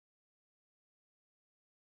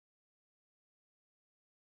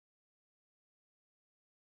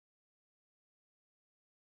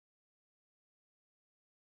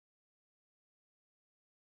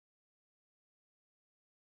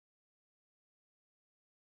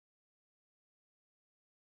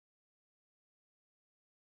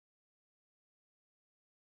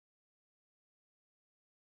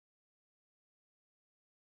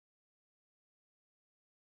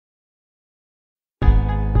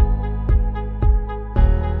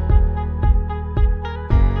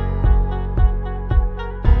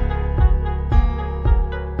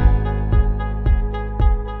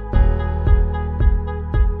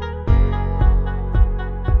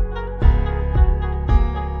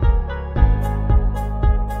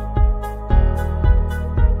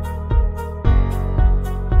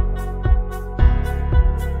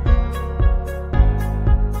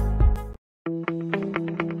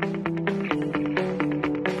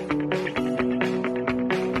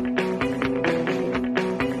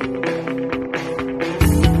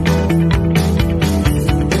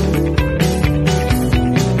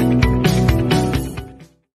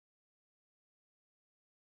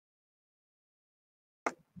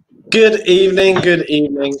Good evening,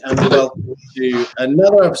 and welcome to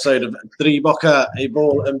another episode of Drie Bokke, a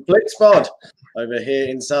Ball and BlitzBOD over here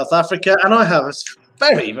in South Africa. And I have a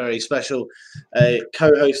very, very special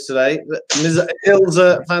co-host today, Ms.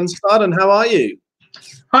 Ilse van Staden. How are you?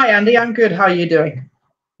 Hi, Andy. I'm good. How are you doing?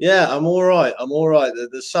 Yeah, I'm all right.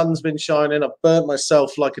 The sun's been shining. I've burnt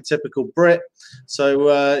myself like a typical Brit. So,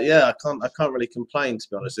 yeah, I can't really complain, to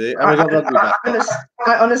be honest with you. And we got rugby back.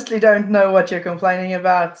 I honestly don't know what you're complaining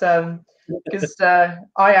about because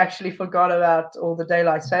I actually forgot about all the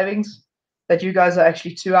daylight savings, that you guys are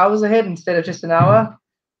actually 2 hours ahead instead of just an hour.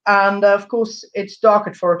 And, of course, it's dark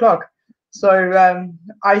at 4 o'clock. So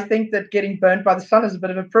I think that getting burnt by the sun is a bit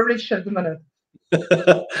of a privilege at the minute.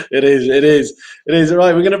 It is.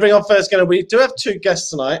 Right, we're going to bring our first guest. We do have two guests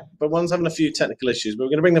tonight, but one's having a few technical issues. But we're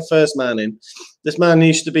going to bring the first man in. This man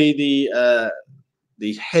used to be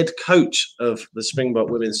the head coach of the Springbok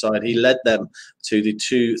Women side. He led them to the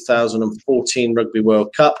 2014 Rugby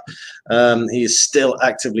World Cup. He is still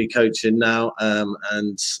actively coaching now,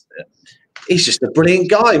 and he's just a brilliant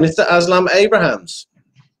guy, Mr. Aslam ABrahams.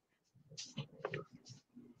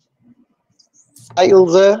 Hi,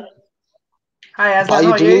 Ilse. Hi, Aslam. How are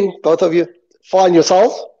you doing? Both of you? Fine,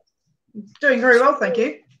 yourself? Doing very well, thank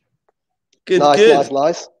you. Good.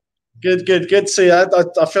 Nice. Good. See, I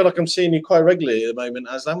feel like I'm seeing you quite regularly at the moment,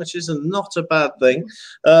 Aslam, which is not a bad thing.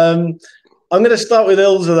 I'm going to start with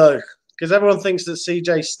Ilse, though, because everyone thinks that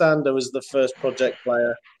CJ Stander was the first project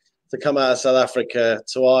player to come out of South Africa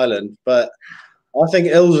to Ireland, but I think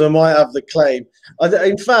Ilse might have the claim.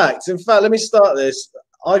 In fact, let me start this.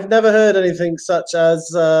 I've never heard anything such as...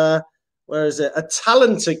 where is it? A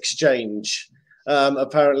talent exchange,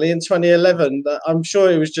 apparently, in 2011. I'm sure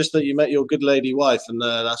it was just that you met your good lady wife, and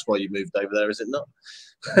that's why you moved over there, is it not?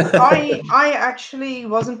 I actually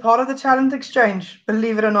wasn't part of the talent exchange,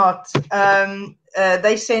 believe it or not.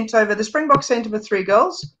 They sent over, the Springbok sent over 3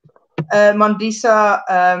 girls, Mandisa,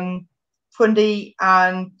 Fundi,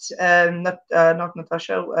 and not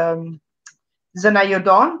Natasha,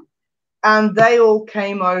 Zanayodan. And they all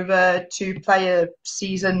came over to play a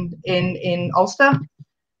season in Ulster.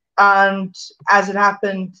 And as it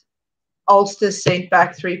happened, Ulster sent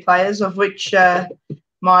back 3 players, of which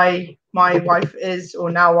my wife is,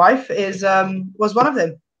 or now wife, is was one of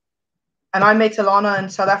them. And I met Ilana in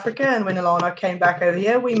South Africa. And when Ilana came back over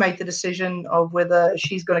here, we made the decision of whether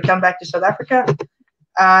she's going to come back to South Africa.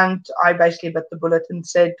 And I basically bit the bullet and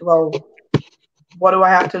said, well, what do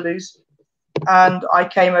I have to lose? And I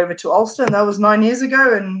came over to Ulster, and that was 9 years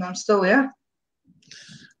ago, and I'm still here.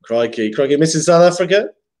 Crikey. Missing South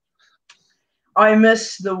Africa? I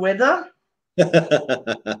miss the weather.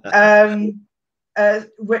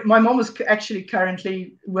 My mom is actually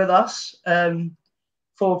currently with us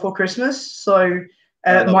for Christmas. So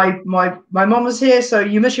my mom is here. So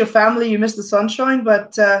you miss your family, you miss the sunshine,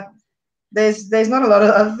 but there's not a lot of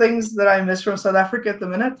other things that I miss from South Africa at the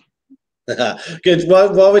minute. Good.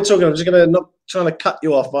 While we're talking, I'm just going to, not trying to cut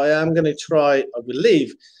you off, but I am going to try, I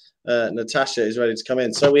believe Natasha is ready to come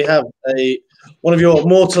in. So we have one of your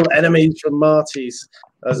mortal enemies from Marty's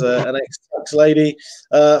as an ex-Tucks lady,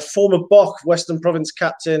 former Bok Western Province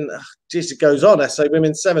captain. Geez, it goes on, SA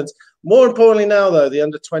Women's Sevens. More importantly now, though, the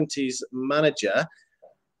under-20s manager,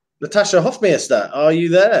 Natasha Hofmeester. Are you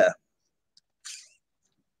there?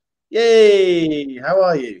 Yay! How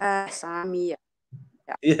are you? I'm here.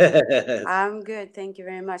 Yes. I'm good. Thank you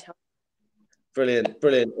very much. Brilliant.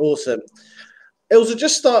 Awesome. Ilse,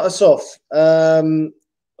 just start us off. I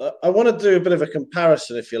want to do a bit of a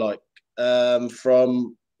comparison, if you like,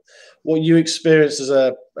 from what you experienced as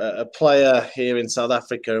a player here in South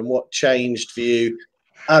Africa and what changed for you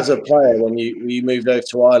as a player when you moved over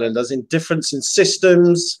to Ireland, as in difference in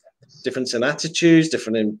systems, difference in attitudes,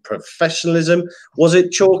 different in professionalism. Was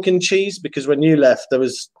it chalk and cheese? Because when you left, there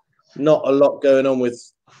was not a lot going on with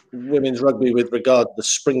women's rugby with regard to the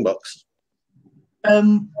Springboks.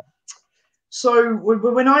 So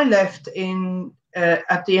when I left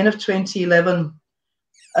at the end of 2011,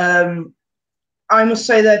 I must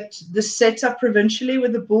say that the setup provincially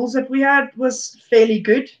with the Bulls that we had was fairly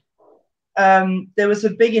good. There was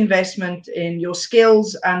a big investment in your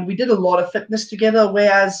skills, and we did a lot of fitness together.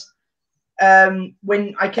 Whereas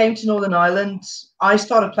when I came to Northern Ireland, I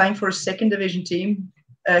started playing for a second division team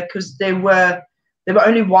because there were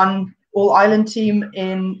only one All Ireland team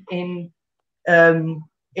in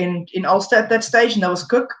Ulster at that stage, and that was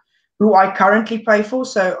Cook, who I currently play for.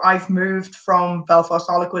 So I've moved from Belfast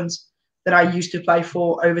Harlequins that I used to play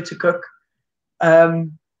for over to Cook.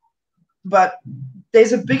 But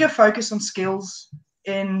there's a bigger focus on skills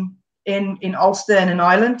in Ulster and in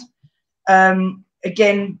Ireland.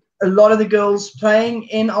 Again, a lot of the girls playing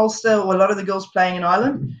in Ulster or a lot of the girls playing in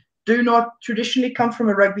Ireland do not traditionally come from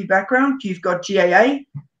a rugby background. You've got GAA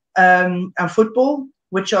and football,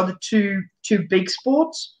 which are the two big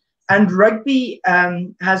sports, and rugby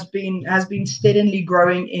has been steadily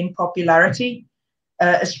growing in popularity,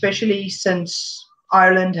 especially since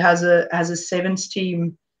Ireland has a sevens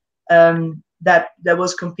team that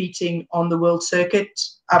was competing on the world circuit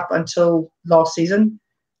up until last season.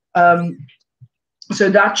 So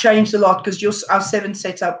that changed a lot because our sevens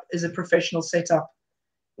setup is a professional setup.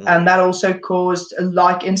 And that also caused,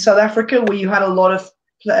 like in South Africa, where you had a lot of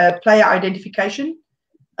player identification,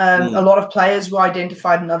 a lot of players were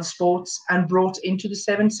identified in other sports and brought into the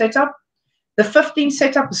 7 setup. The 15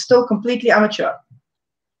 setup is still completely amateur.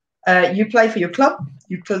 You play for your club,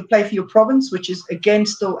 you play for your province, which is, again,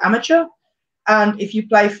 still amateur. And if you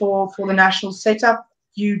play for the national setup,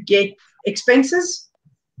 you get expenses,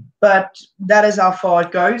 but that is how far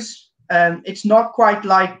it goes. It's not quite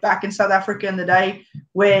like back in South Africa in the day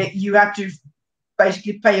where you had to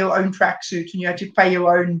basically pay your own tracksuit and you had to pay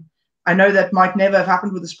your own. I know that might never have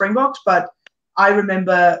happened with the Springboks, but I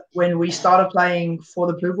remember when we started playing for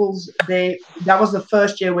the Blue Bulls, that was the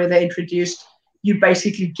first year where they introduced you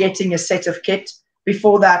basically getting a set of kit.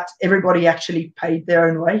 Before that, everybody actually paid their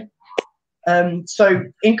own way. So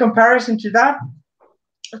in comparison to that,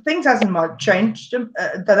 things hasn't changed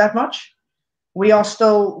that much. We are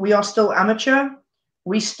still amateur.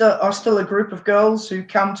 We are still a group of girls who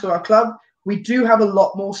come to our club. We do have a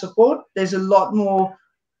lot more support. There's a lot more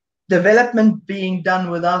development being done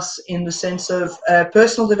with us in the sense of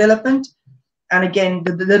personal development. And again,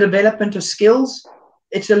 the development of skills.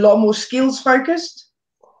 It's a lot more skills focused.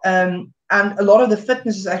 And a lot of the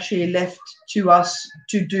fitness is actually left to us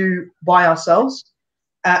to do by ourselves.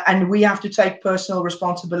 And we have to take personal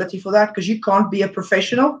responsibility for that because you can't be a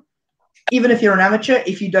professional, even if you're an amateur,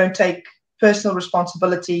 if you don't take personal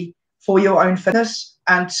responsibility for your own fitness,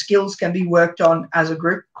 and skills can be worked on as a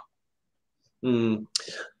group.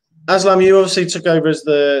 Aslam, you obviously took over as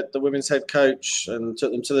the women's head coach and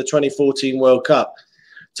took them to the 2014 World Cup.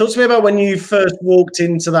 Talk to me about when you first walked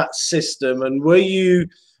into that system, and were you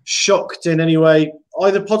shocked in any way,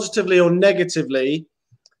 either positively or negatively?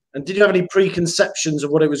 And did you have any preconceptions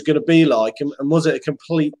of what it was going to be like? And was it a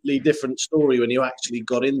completely different story when you actually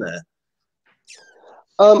got in there?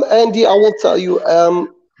 Andy, I will tell you,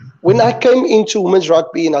 when I came into women's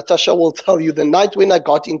rugby, Natasha will tell you, the night when I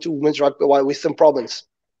got into women's rugby by Western Province,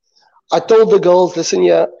 I told the girls, listen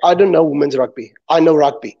here, I don't know women's rugby. I know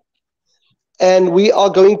rugby. And we are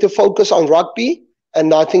going to focus on rugby and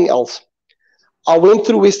nothing else. I went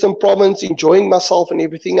through Western Province, enjoying myself and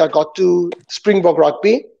everything. I got to Springbok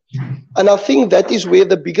Rugby. And I think that is where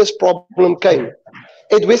the biggest problem came.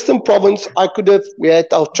 At Western Province, we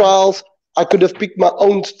had our trials, I could have picked my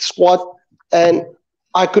own squad, and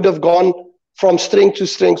I could have gone from strength to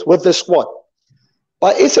strength with the squad.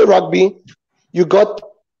 By SA Rugby, you got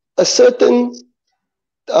a certain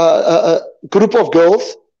group of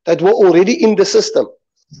girls that were already in the system.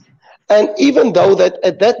 And even though that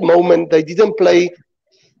at that moment they didn't play,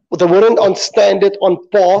 they weren't on standard, on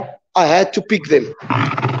par, I had to pick them.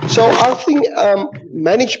 So I think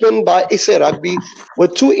management by SA Rugby were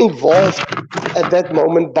too involved at that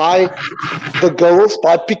moment by the girls,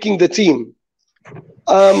 by picking the team.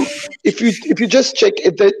 If you just check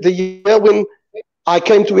the year when I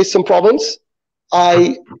came to Western Province,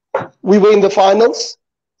 we were in the finals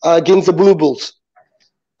against the Blue Bulls.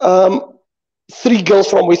 3 girls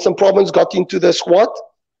from Western Province got into the squad.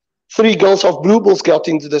 3 girls of Blue Bulls got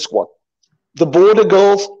into the squad. The border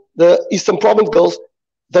girls, the Eastern Province girls,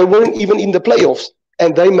 they weren't even in the playoffs,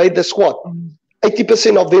 and they made the squad.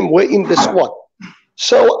 80% of them were in the squad.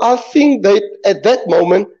 So I think that at that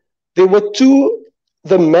moment, there were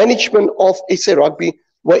the management of SA Rugby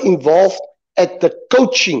were involved at the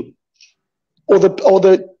coaching or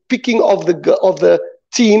the picking of the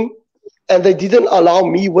team, and they didn't allow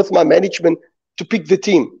me with my management to pick the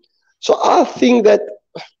team. So I think that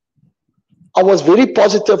I was very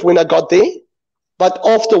positive when I got there, but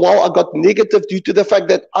after a while I got negative due to the fact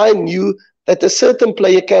that I knew that a certain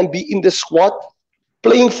player can be in the squad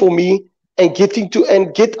playing for me and get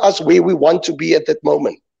us where we want to be at that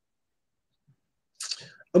moment.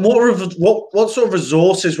 And what sort of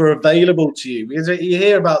resources were available to you? Because you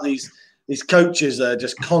hear about these coaches that are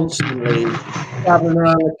just constantly traveling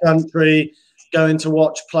around the country, going to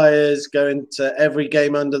watch players, going to every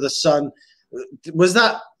game under the sun.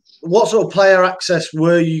 What sort of player access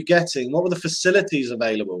were you getting? What were the facilities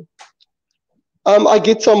available? I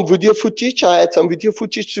get some video footage. I had some video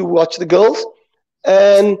footage to watch the girls.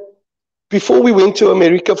 And before we went to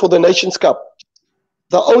America for the Nations Cup,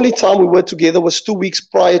 the only time we were together was 2 weeks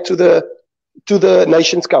prior to the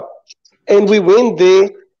Nations Cup. And we went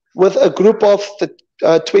there with a group of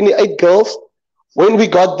 28 girls. When we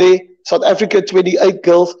got there, South Africa 28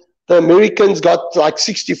 girls, the Americans got like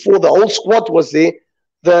 64, the whole squad was there.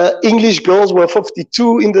 The English girls were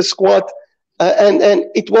 52 in the squad. And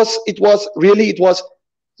it was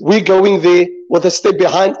we're going there with a step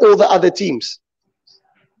behind all the other teams.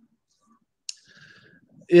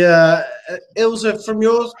 Yeah, Ilse, from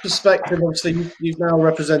your perspective, obviously you've now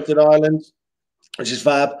represented Ireland, which is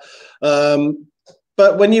fab.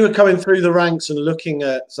 But when you were coming through the ranks and looking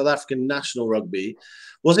at South African national rugby,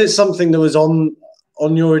 was it something that was on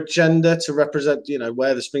your agenda to represent,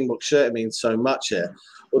 wear the Springbok shirt? It means so much here.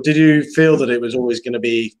 Or did you feel that it was always going to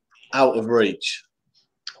be out of reach?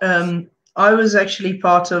 I was actually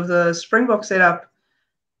part of the Springbok setup,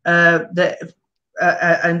 and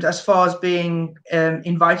as far as being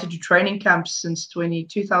invited to training camps since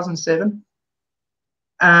 2007,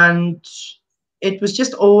 and it was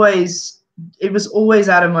just always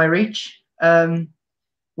out of my reach.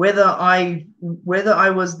 Whether I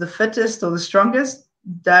was the fittest or the strongest,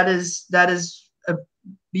 that is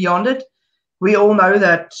beyond it. We all know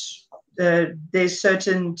that there's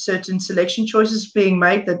certain selection choices being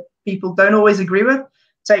made that people don't always agree with.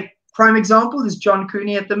 Take prime example is John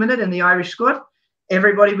Cooney at the minute in the Irish squad.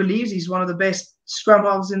 Everybody believes he's one of the best scrum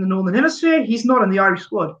halves in the Northern Hemisphere. He's not in the Irish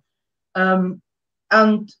squad. And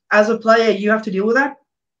as a player, you have to deal with that.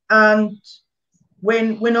 And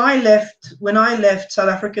when I left South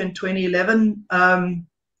Africa in 2011,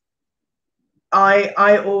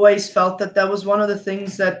 I always felt that was one of the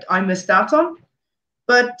things that I missed out on.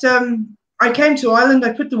 But I came to Ireland,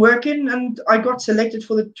 I put the work in, and I got selected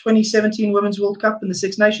for the 2017 Women's World Cup in the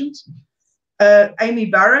Six Nations. Amy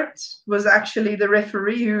Barrett was actually the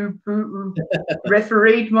referee who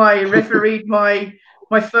refereed my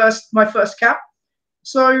first cap.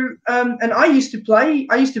 So and I used to play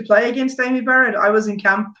against Amy Barrett. I was in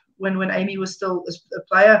camp when Amy was still a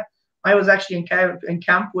player. I was actually in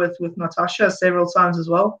camp with Natasha several times as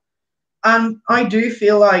well. And I do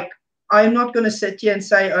feel like I'm not going to sit here and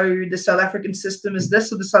say, oh, the South African system is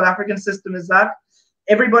this or the South African system is that.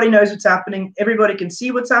 Everybody knows what's happening. Everybody can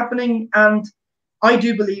see what's happening. And I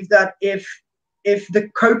do believe that if the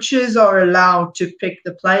coaches are allowed to pick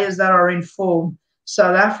the players that are in form,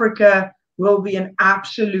 South Africa will be an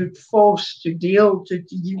absolute force to deal to.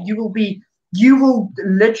 You will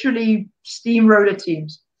literally steamroller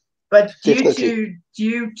teams. But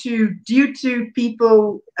due to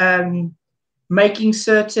people making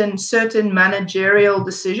certain managerial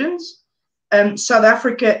decisions, South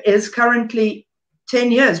Africa is currently 10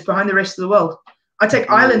 years behind the rest of the world. I take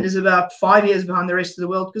Ireland is about 5 years behind the rest of the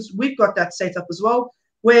world because we've got that set up as well,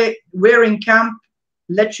 where we're in camp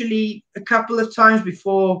literally a couple of times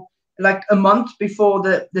before, like a month before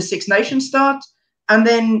the Six Nations start. And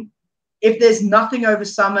then if there's nothing over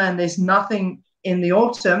summer and there's nothing in the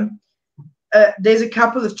autumn, there's a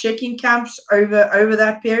couple of checking camps over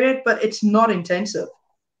that period, but it's not intensive.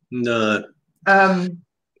 No. Andy,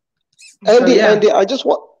 I just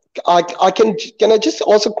want can I just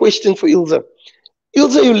ask a question for Ilse?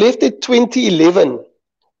 Ilse, you left in 2011,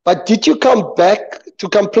 but did you come back to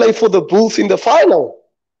play for the Bulls in the final?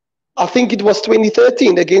 I think it was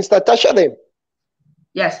 2013 against Natasha then.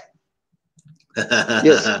 Yes.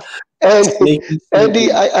 Yes. And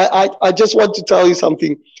Andy, I just want to tell you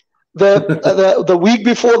something. The week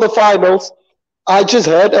before the finals, I just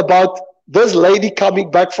heard about this lady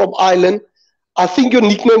coming back from Ireland. I think your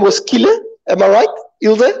nickname was Killer. Am I right,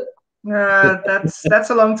 Ilse? That's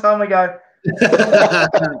a long time ago.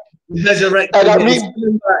 And I mean,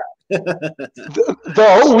 the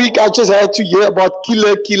whole week I just had to hear about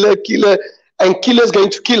Killer, and Killer's going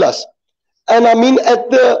to kill us. And I mean, at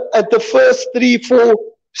the first 3-4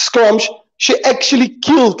 scrums, she actually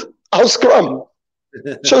killed our scrum.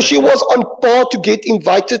 So she was on par to get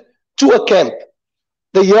invited to a camp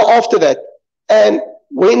the year after that. And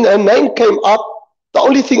when her name came up, the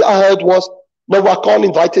only thing I heard was, no, I can't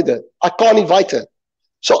invite her. I can't invite her.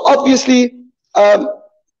 So obviously, I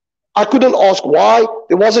couldn't ask why.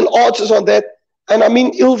 There wasn't answers on that. And I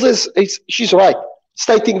mean, Ilse, she's right,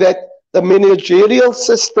 stating that the managerial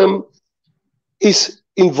system is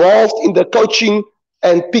involved in the coaching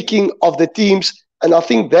and picking of the teams. And I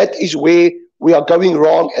think that is where we are going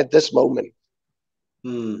wrong at this moment.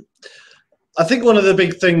 I think one of the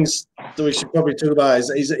big things that we should probably talk about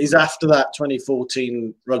is after that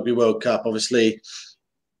 2014 Rugby World Cup, obviously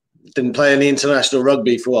didn't play any international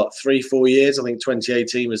rugby for what, 3-4 years? I think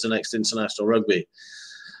 2018 was the next international rugby,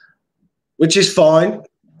 which is fine.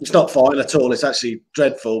 It's not fine at all. It's actually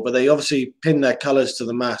dreadful. But they obviously pinned their colours to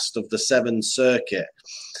the mast of the Sevens circuit.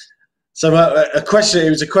 So a question. It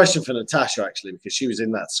was a question for Natasha actually, because she was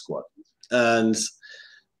in that squad, and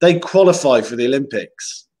they qualified for the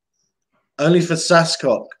Olympics. Only for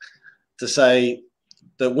Sascock to say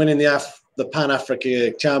that winning the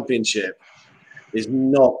Pan-Africa Championship is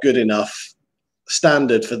not good enough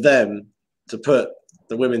standard for them to put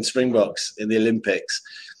the women's Springboks in the Olympics.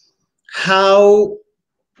 How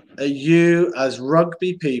are you, as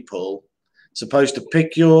rugby people, supposed to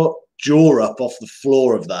pick your jaw up off the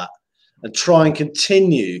floor of that and try and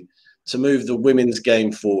continue to move the women's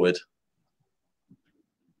game forward?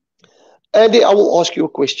 Andy, I will ask you a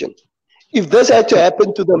question. If this had to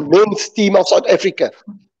happen to the men's team of South Africa,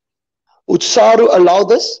 would SARU allow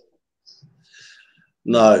this?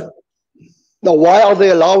 No. Now, why are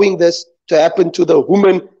they allowing this to happen to the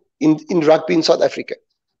women in rugby in South Africa?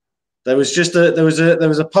 There was just there was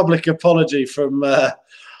a public apology from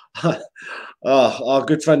our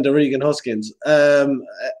good friend Regan Hoskins,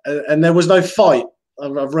 and there was no fight.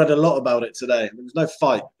 I've read a lot about it today. There was no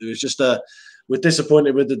fight. It was just we're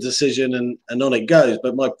disappointed with the decision, and on it goes.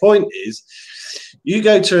 But my point is, you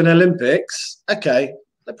go to an Olympics, okay,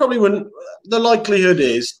 they probably wouldn't. The likelihood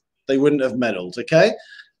is they wouldn't have medalled, okay.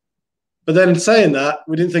 But then in saying that,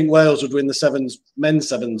 we didn't think Wales would win the men's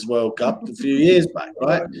sevens World Cup a few years back,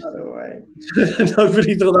 right? No way.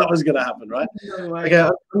 Nobody thought that was going to happen, right? No way. Okay,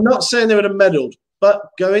 I'm not saying they would have medalled,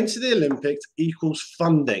 but going to the Olympics equals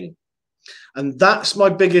funding. And that's my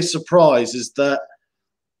biggest surprise, is that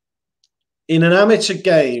in an amateur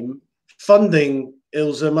game, funding,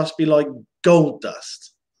 Ilse, must be like gold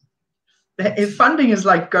dust. If funding is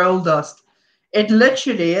like gold dust, it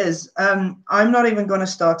literally is. I'm not even going to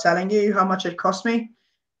start telling you how much it cost me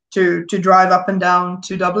to drive up and down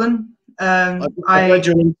to Dublin. I've read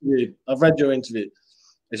your interview.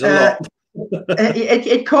 It's a lot.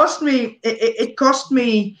 It cost me. It cost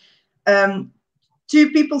me 2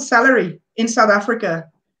 people's salary in South Africa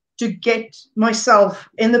to get myself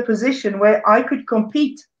in the position where I could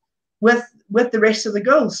compete with the rest of the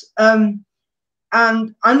girls. And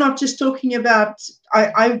I'm not just talking about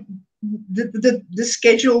the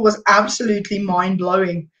schedule was absolutely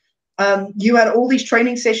mind-blowing. You had all these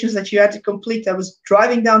training sessions that you had to complete. I was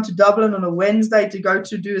driving down to Dublin on a Wednesday to go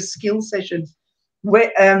to do a skill session.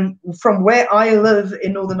 From where I live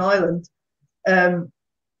in Northern Ireland,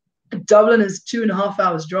 Dublin is 2.5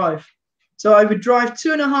 hours drive. So I would drive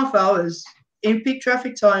 2.5 hours in peak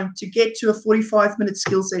traffic time to get to a 45-minute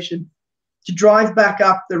skill session, to drive back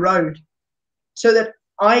up the road, so that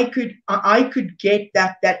I could get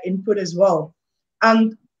that input as well.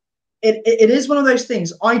 And it is one of those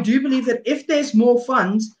things. I do believe that if there's more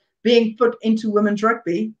funds being put into women's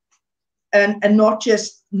rugby, and not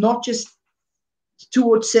just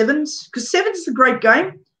towards sevens, because sevens is a great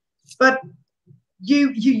game, but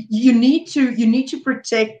you need to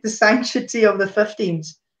protect the sanctity of the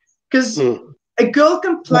 15s, because a girl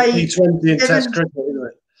can play 20 in Test cricket, isn't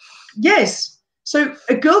it? Yes, so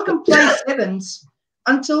a girl can play sevens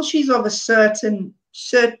until she's of a certain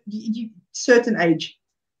age,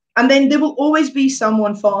 and then there will always be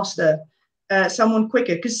someone faster, someone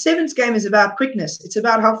quicker, because sevens game is about quickness. It's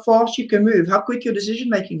about how fast you can move, how quick your decision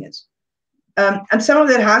making is, and some of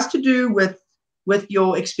that has to do with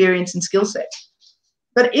your experience and skill set.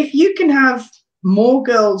 But if you can have more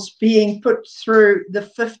girls being put through the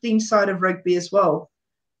 15 side of rugby as well,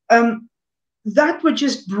 that would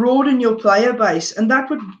just broaden your player base, and that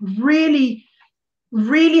would really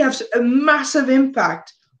have a massive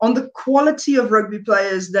impact on the quality of rugby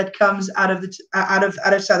players that comes out of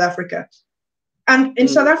South Africa. And in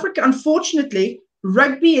South Africa, unfortunately,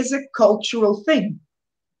 rugby is a cultural thing.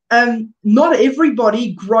 Not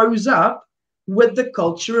everybody grows up with the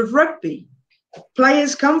culture of rugby.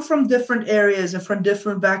 Players come from different areas and from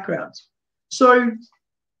different backgrounds. So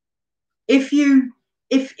if you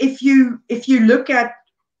look at,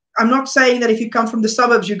 I'm not saying that if you come from the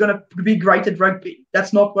suburbs you're going to be great at rugby.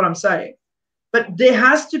 That's not what I'm saying. But there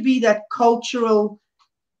has to be that cultural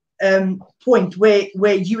point where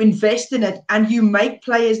you invest in it and you make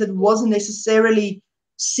players that wasn't necessarily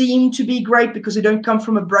seem to be great because they don't come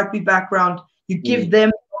from a rugby background. You give them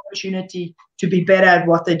the opportunity to be better at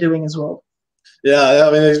what they're doing as well. Yeah,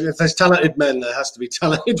 I mean, if there's talented men, there has to be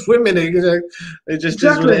talented women. It just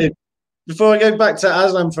is what it is. Before I go back to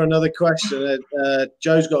Aslam for another question,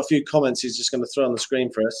 Joe's got a few comments he's just going to throw on the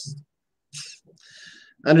screen for us.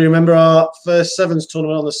 Andrew, remember our first sevens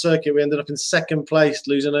tournament on the circuit? We ended up in second place,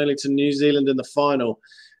 losing only to New Zealand in the final.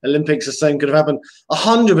 Olympics, the same could have happened.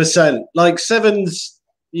 100%. Like sevens,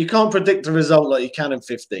 you can't predict the result like you can in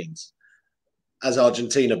 15s. as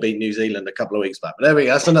Argentina beat New Zealand a couple of weeks back. But there we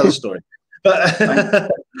go. That's another story. But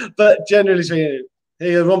but generally speaking,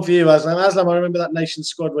 here's one for you, Aslam. Aslam, I remember that nation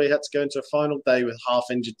squad where you had to go into a final day with a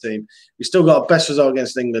half-injured team. We still got our best result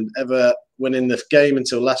against England ever, winning the game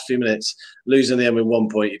until the last few minutes, losing the end with 1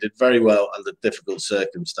 point. You did very well under difficult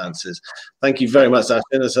circumstances. Thank you very much, Aslam.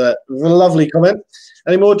 That's a lovely comment.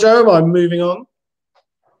 Any more, Joe? I'm moving on.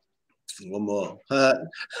 One more.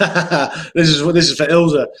 This is for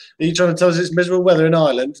Ilse. Are you trying to tell us it's miserable weather in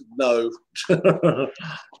Ireland? No.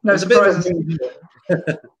 No surprises.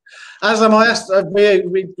 Aslam, I asked,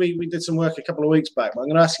 we did some work a couple of weeks back, but I'm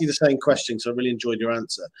going to ask you the same question because I really enjoyed your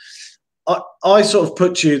answer. I sort of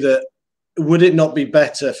put you that, would it not be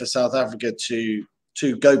better for South Africa to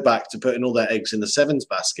go back to putting all their eggs in the sevens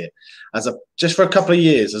basket just for a couple of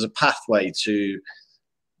years as a pathway to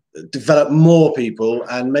develop more people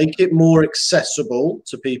and make it more accessible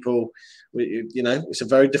to people? You know, it's a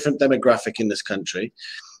very different demographic in this country.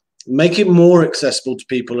 Make it more accessible to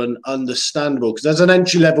people and understandable, because as an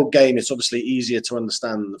entry-level game, it's obviously easier to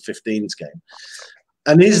understand than the 15s game.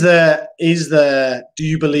 And is there, do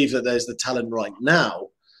you believe that there's the talent right now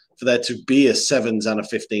for there to be a sevens and a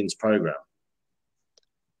 15s program?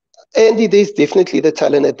 Andy, there's definitely the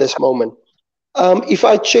talent at this moment. If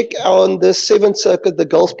I check on the 7th circuit, the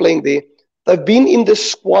girls playing there, they've been in the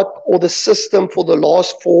squad or the system for the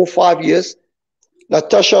last 4 or 5 years.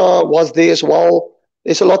 Natasha was there as well.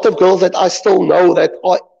 There's a lot of girls that I still know that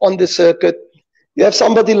are on the circuit. You have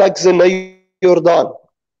somebody like Zenay Jordan.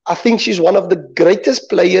 I think she's one of the greatest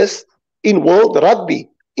players in world rugby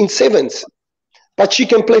in sevens, but she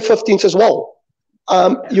can play 15s as well.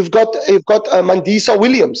 You've got Mandisa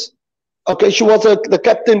Williams. Okay, she was the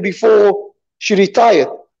captain before she retired.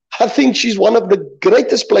 I think she's one of the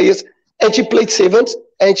greatest players, and she played sevens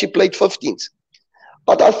and she played 15s.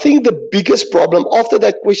 But I think the biggest problem, after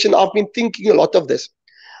that question, I've been thinking a lot of this.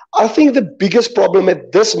 I think the biggest problem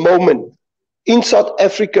at this moment in South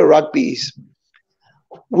Africa rugby is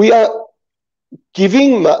we are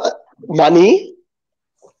giving money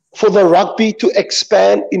for the rugby to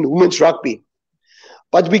expand in women's rugby.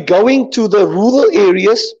 But we're going to the rural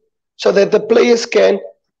areas so that the players can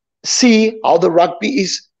see how the rugby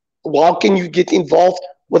is, how can you get involved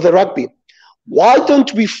with the rugby. Why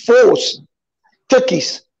don't we force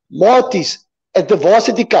Turkeys, Marties at the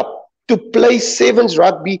Varsity Cup to play sevens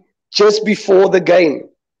rugby just before the game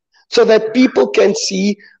so that people can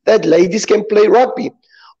see that ladies can play rugby?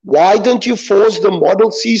 Why don't you force the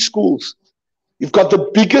Model C schools? You've got the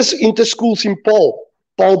biggest inter-schools in Paul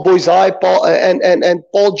Boys High, and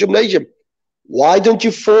Paul Gymnasium. Why don't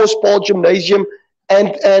you force Paul Gymnasium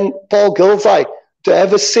and Paul Girls High to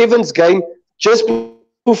have a sevens game just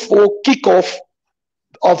before kickoff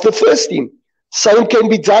of the first team? Same can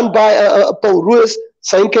be done by Paul Roos.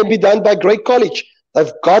 Same can be done by Great College.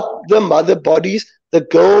 They've got the mother bodies, the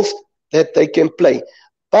girls that they can play.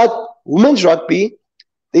 But women's rugby,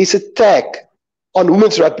 there's a tag on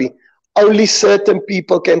women's rugby. Only certain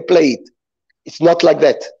people can play it. It's not like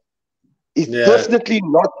that. It's definitely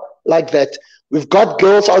not like that. We've got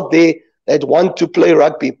girls out there that want to play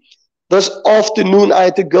rugby. This afternoon, I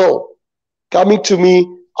had a girl coming to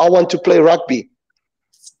me, I want to play rugby.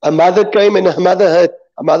 Her mother came and her mother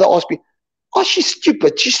asked me, oh, she's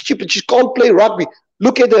stupid. She can't play rugby.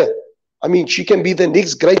 Look at her. I mean, she can be the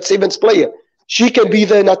next great sevens player. She can be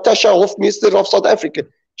the Natasha Hofmeester of South Africa.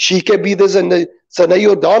 She can be the Zenay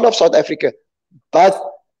Jordan of South Africa. But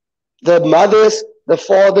the mothers, the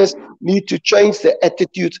fathers need to change their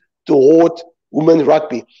attitude toward women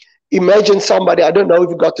rugby. Imagine somebody, I don't know if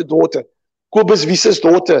you got a daughter. Kobus Wiese's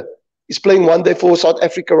daughter is playing one day for South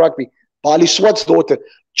Africa rugby. Bali Swart's daughter.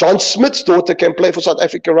 John Smith's daughter can play for South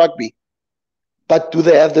Africa rugby. But do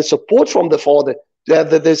they have the support from the father? Do they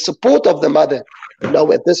have the support of the mother?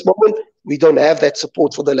 No, at this moment, we don't have that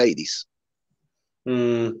support for the ladies.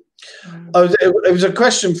 Oh, it was a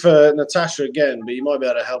question for Natasha again, but you might be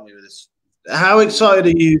able to help me with this. How excited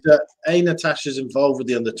are you that Natasha's involved with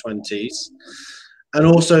the under-20s, and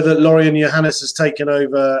also that Lorian Johannes has taken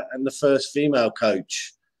over and the first female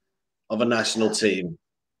coach of a national team?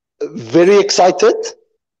 Very excited.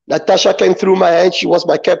 Natasha came through my hands. She was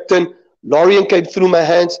my captain. Lorian came through my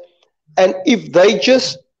hands. And if they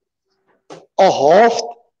just are half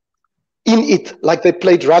in it, like they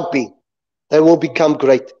played rugby, they will become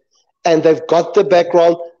great. And they've got the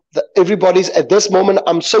background. Everybody's, at this moment,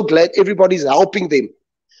 I'm so glad everybody's helping them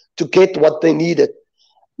to get what they needed.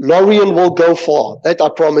 Lorian will go far. That I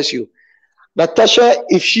promise you. Natasha,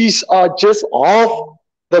 if she's just half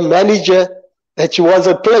the manager that she was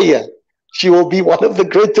a player, she will be one of the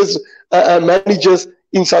greatest managers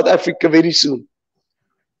in South Africa very soon.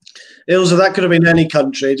 Ilse, that could have been any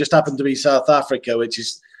country. It just happened to be South Africa, which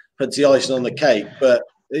is puts the icing on the cake. But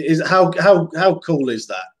how cool is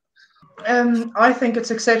that? I think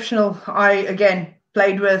it's exceptional. I again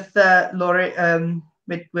played with Laurie,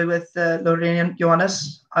 with Lorraine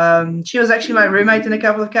Johannes. She was actually my roommate in a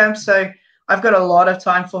couple of camps, so I've got a lot of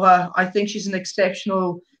time for her. I think she was an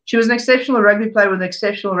exceptional rugby player with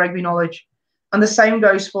exceptional rugby knowledge, and the same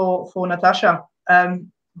goes for Natasha.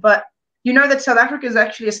 But you know that South Africa is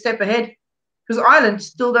actually a step ahead because Ireland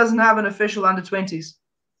still doesn't have an official under-20s.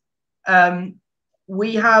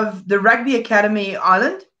 We have the Rugby Academy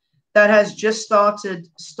Ireland that has just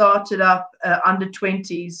started up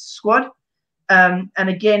under-20s squad. And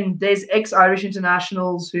again, there's ex-Irish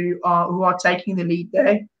internationals who are taking the lead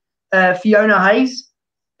there. Fiona Hayes,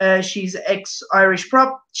 she's ex-Irish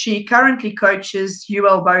prop. She currently coaches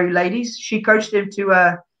UL Bow ladies. She coached them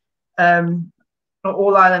to an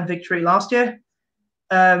All-Ireland victory last year.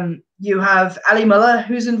 You have Ali Miller,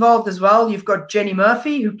 who's involved as well. You've got Jenny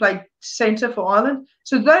Murphy, who played centre for Ireland.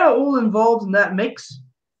 So they are all involved in that mix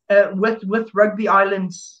with Rugby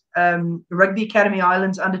Ireland's Rugby Academy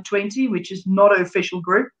Ireland's under-20, which is not an official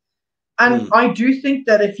group. And I do think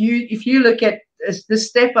that if you look at the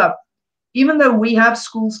step up, even though we have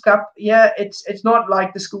Schools Cup, it's not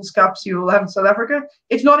like the Schools Cups you will have in South Africa.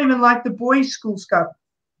 It's not even like the Boys Schools Cup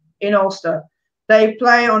in Ulster. They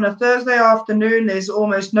play on a Thursday afternoon. There's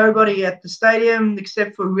almost nobody at the stadium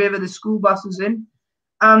except for whoever the school bus is in.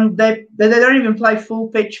 They don't even play full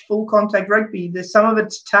pitch, full contact rugby. There's some of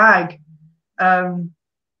it's tag, and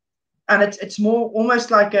it's more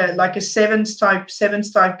almost like a sevens type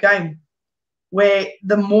game, where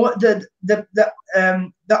the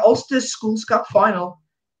Ulster Schools Cup final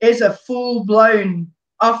is a full blown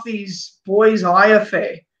Offies boys high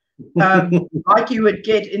affair, like you would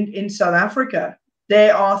get in South Africa.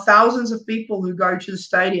 There are thousands of people who go to the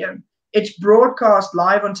stadium. It's broadcast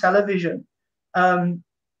live on television.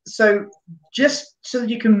 So just so that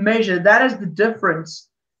you can measure, that is the difference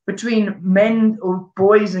between men or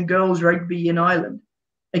boys and girls rugby in Ireland.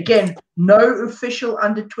 Again, no official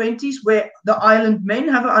under-20s, where the Ireland men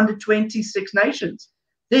have an under-20 Six Nations.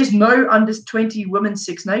 There's no under-20 women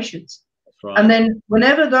Six Nations. Right. And then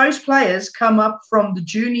whenever those players come up from the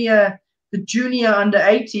junior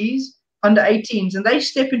under-18s, and they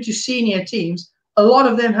step into senior teams, a lot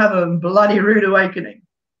of them have a bloody rude awakening.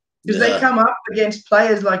 Because they come up against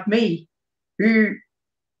players like me, who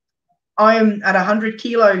I am at 100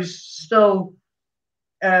 kilos still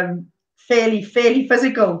fairly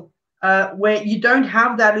physical, where you don't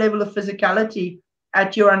have that level of physicality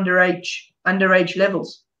at your underage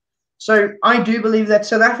levels. So I do believe that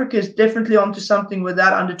South Africa is definitely onto something with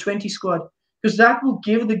that under-20 squad, because that will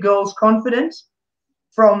give the girls confidence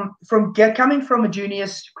from coming from a junior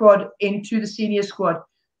squad into the senior squad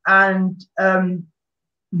and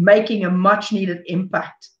making a much needed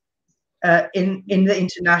impact on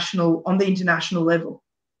the international level.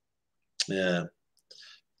 Yeah.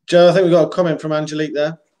 Joe, I think we've got a comment from Angelique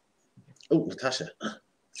there. Oh, Natasha,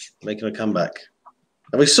 making a comeback.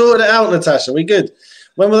 Have we sorted it out, Natasha? Are we good?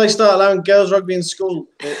 When will they start allowing girls rugby in school,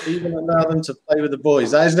 even allow them to play with the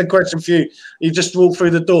boys? That isn't a question for you. You just walked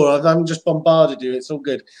through the door. I haven't just bombarded you. It's all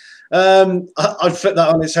good. I'd flip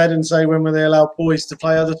that on its head and say, when will they allow boys to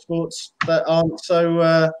play other sports that aren't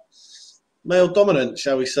so male dominant,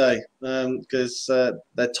 shall we say? Because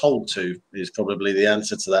they're told to is probably the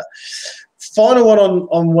answer to that. Final one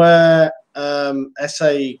on where let's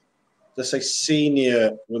say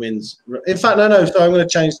senior women's. In fact, no. So I'm going to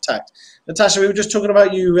change tact. Natasha, we were just talking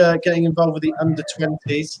about you getting involved with the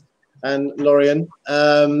under-20s, and Lorien.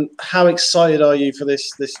 How excited are you for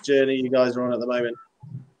this journey you guys are on at the moment?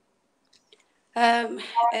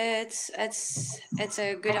 It's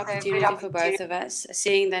a good opportunity for both of us,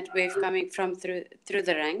 seeing that we've coming from through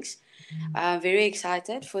the ranks. Very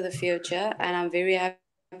excited for the future, and I'm very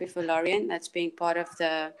happy for Lorien that's being part of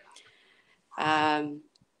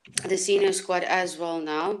the senior squad as well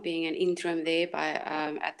now, being an interim there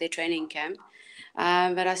at their training camp.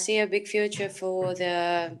 But I see a big future for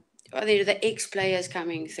the ex-players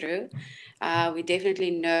coming through. We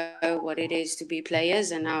definitely know what it is to be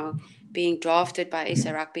players, and now being drafted by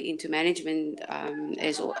SA Rugby into management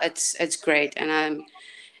it's great, and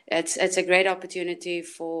it's a great opportunity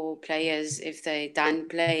for players. If they're done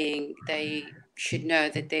playing, they should know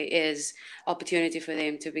that there is opportunity for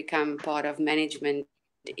them to become part of management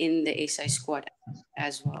in the SA squad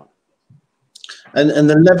as well. And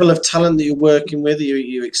the level of talent that you're working with, are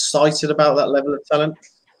you excited about that level of talent?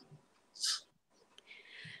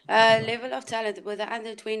 Level of talent with the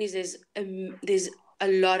under-20s, there's a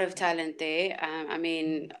lot of talent there. I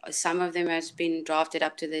mean, some of them has been drafted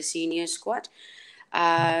up to the senior squad.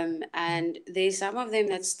 And there's some of them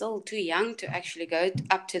that's still too young to actually go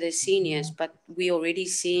up to the seniors, but we're already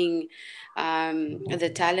seeing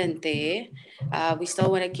the talent there. We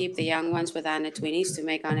still want to keep the young ones with under 20s to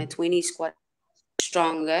make under 20 squad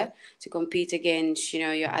stronger to compete against,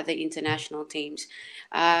 your other international teams.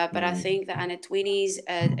 But I think the under 20s,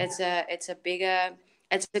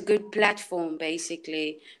 it's a good platform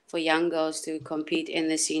basically for young girls to compete in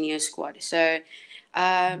the senior squad. So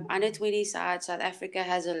under 20 side, South Africa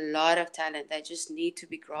has a lot of talent. They just need to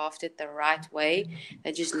be grafted the right way.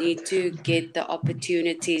 They just need to get the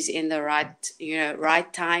opportunities in the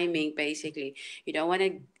right timing, basically. You don't want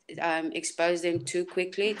to expose them too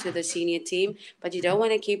quickly to the senior team, but you don't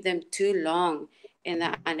want to keep them too long in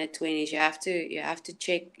the under 20s. You have to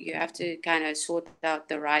check, you have to kind of sort out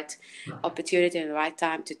the right opportunity and the right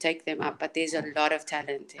time to take them up. But there's a lot of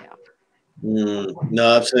talent here.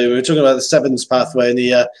 No, absolutely. We were talking about the sevens pathway and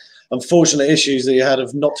the unfortunate issues that you had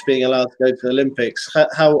of not being allowed to go to the Olympics.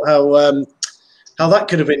 How that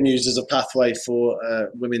could have been used as a pathway for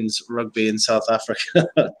women's rugby in South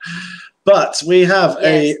Africa. But we have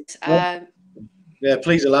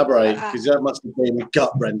please elaborate, because that must have been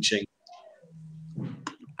gut wrenching.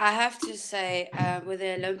 I have to say, with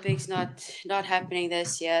the Olympics not happening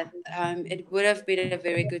this year, it would have been a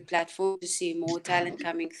very good platform to see more talent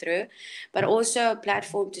coming through, but also a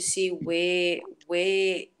platform to see where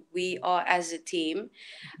we are as a team.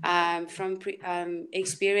 From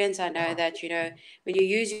experience, I know that, when you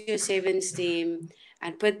use your sevens team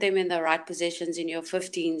and put them in the right positions in your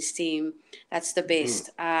 15s team, that's the best.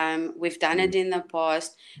 We've done it in the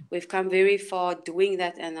past. We've come very far doing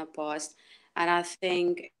that in the past. And I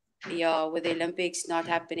think, with the Olympics not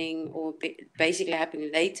happening or basically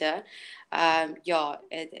happening later,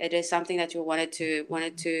 it is something that we wanted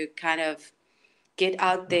to kind of get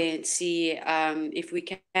out there and see if we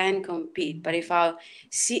can compete. But if our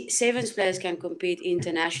sevens players can compete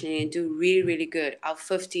internationally and do really, really good, our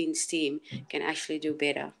 15s team can actually do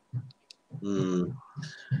better.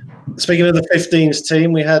 Speaking of the 15s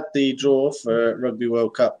team, we had the draw for Rugby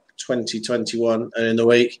World Cup 2021 in the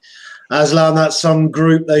week. Aslam, that's some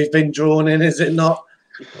group they've been drawn in, is it not?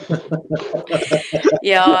 That's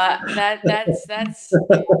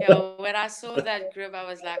when I saw that group, I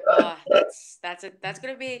was like,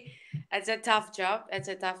 it's a tough job. It's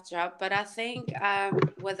a tough job. But I think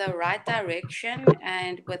with the right direction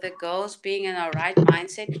and with the girls being in the right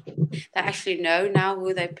mindset, they actually know now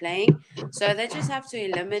who they're playing. So they just have to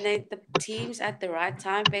eliminate the teams at the right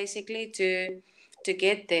time, basically, to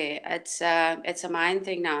get there. It's a mind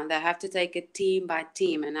thing now. They have to take it team by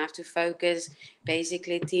team and have to focus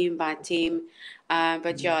basically team by team.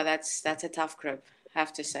 But that's a tough group, I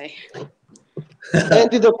have to say.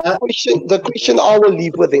 And the question I will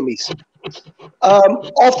leave with them is,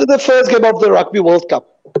 after the first game of the Rugby World Cup,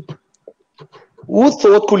 who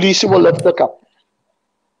thought Khaleesi will lift the cup?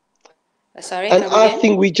 Sorry, and I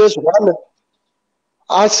think we just won.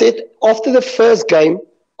 I said after the first game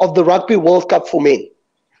of the Rugby World Cup for men,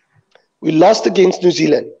 we lost against New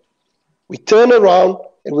Zealand. We turned around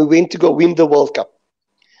and we went to go win the World Cup.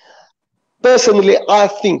 Personally, I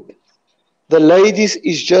think the ladies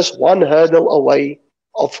is just one hurdle away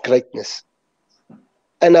of greatness.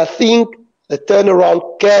 And I think the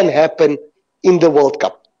turnaround can happen in the World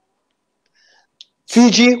Cup.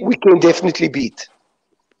 Fiji, we can definitely beat.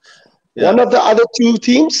 One of the other two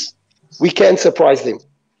teams, we can surprise them.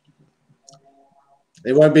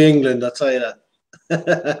 It won't be England, I'll tell you that.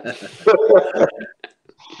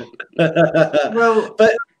 Well,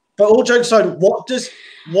 but all jokes aside, what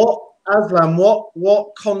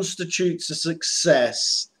constitutes a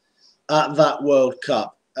success at that World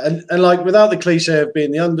Cup? And like, without the cliche of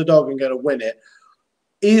being the underdog and going to win it,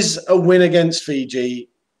 is a win against Fiji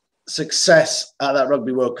success at that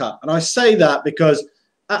Rugby World Cup? And I say that because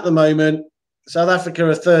at the moment, South Africa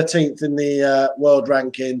are 13th in the world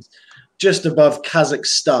rankings, just above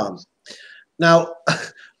Kazakhstan. Now,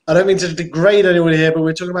 I don't mean to degrade anyone here, but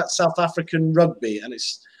we're talking about South African rugby, and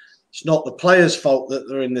it's not the players' fault that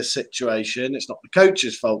they're in this situation. It's not the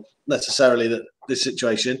coach's fault necessarily that this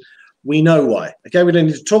situation. We know why. Okay, we don't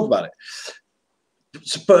need to talk about it.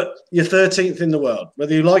 But you're 13th in the world.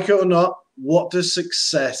 Whether you like it or not, what does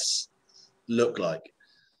success look like?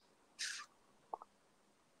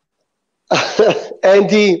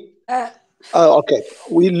 Andy, okay.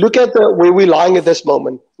 We look at where we're lying at this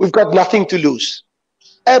moment. We've got nothing to lose.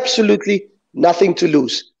 Absolutely nothing to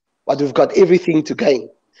lose. But we've got everything to gain.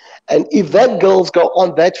 And if that girls go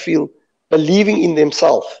on that field believing in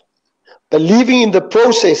themselves, believing in the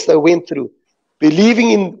process they went through,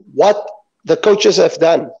 believing in what the coaches have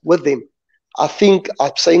done with them. I think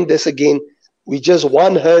I'm saying this again. We're just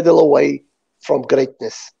one hurdle away from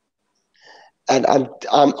greatness, and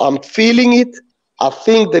I'm feeling it. I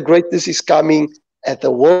think the greatness is coming at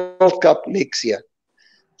the World Cup next year.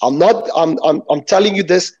 I'm telling you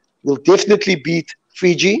this. We'll definitely beat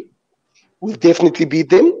Fiji. We'll definitely beat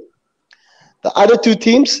them. The other two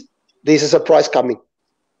teams, there's a surprise coming.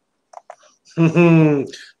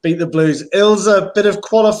 Beat the Blues. Ilse, a bit of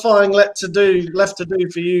qualifying left to do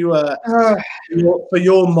for you for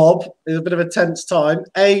your mob. It's a bit of a tense time.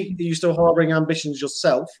 A, are you still harbouring ambitions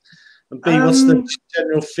yourself? And B, what's the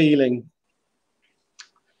general feeling?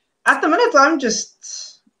 At the minute, I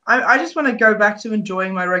just want to go back to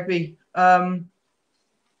enjoying my rugby.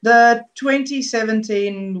 The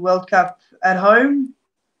 2017 World Cup at home,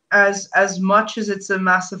 as much as it's a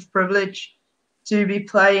massive privilege to be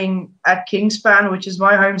playing at Kingspan, which is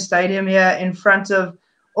my home stadium here, in front of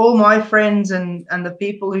all my friends and the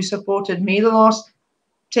people who supported me the last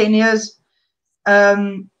 10 years,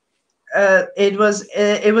 it was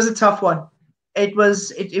a tough one.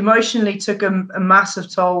 It emotionally took a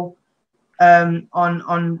massive toll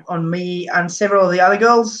on me and several of the other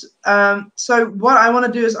girls. So what I want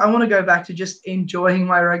to do is I want to go back to just enjoying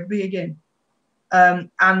my rugby again. And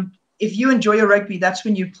if you enjoy your rugby, that's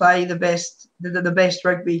when you play the best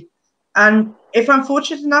rugby. And if I'm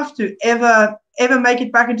fortunate enough to ever make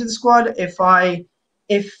it back into the squad, if the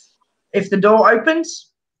door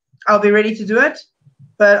opens, I'll be ready to do it.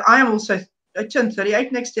 But I am also, I turn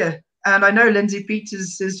 38 next year, and I know Lindsay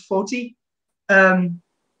Peters is 40.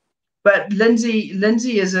 But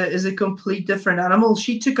Lindsay is a complete different animal.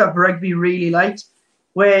 She took up rugby really late,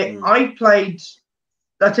 where I played.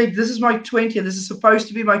 I think this is my 20th. This is supposed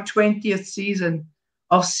to be my 20th season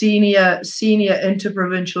of senior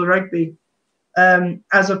interprovincial rugby.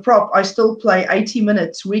 As a prop, I still play 80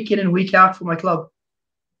 minutes week in and week out for my club,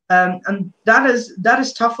 and that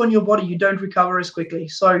is tough on your body. You don't recover as quickly.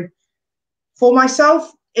 So, for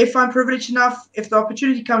myself, if I'm privileged enough, if the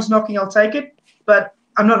opportunity comes knocking, I'll take it. But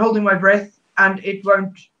I'm not holding my breath, and it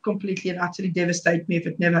won't completely and utterly devastate me if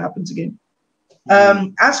it never happens again.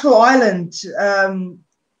 As for Ireland,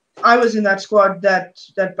 I was in that squad that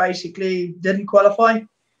basically didn't qualify,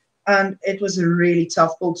 and it was a really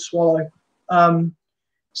tough pill to swallow.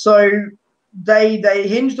 So they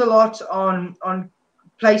hinged a lot on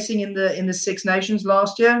placing in the Six Nations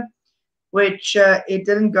last year, which it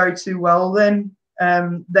didn't go too well then.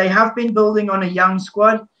 They have been building on a young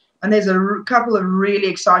squad, and there's a couple of really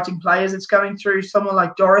exciting players that's coming through. Someone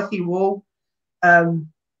like Dorothy Wall,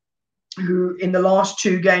 who in the last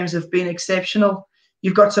 2 games have been exceptional.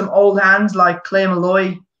 You've got some old hands like Claire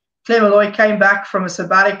Malloy. Claire Malloy came back from a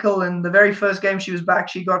sabbatical, and the very first game she was back,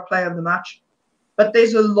 she got player of the match. But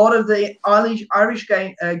there's a lot of the Irish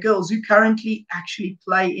girls who currently actually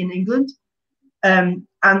play in England, and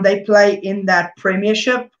they play in that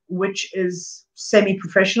Premiership, which is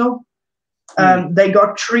semi-professional. They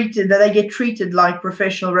get treated like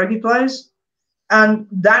professional rugby players, and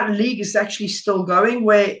that league is actually still going,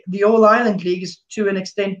 where the All-Ireland League is to an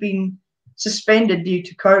extent being suspended due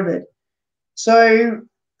to COVID. So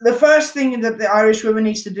the first thing that the Irish women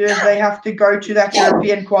needs to do is they have to go to that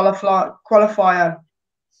European qualifier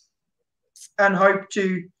and hope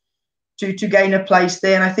to gain a place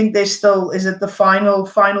there. And I think there's still, is it the final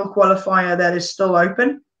qualifier that is still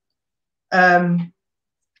open?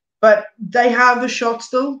 But they have a shot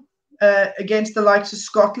still against the likes of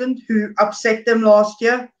Scotland, who upset them last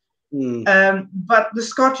year. But the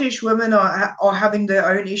Scottish women are having their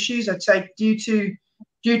own issues. I'd say due to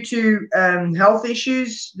health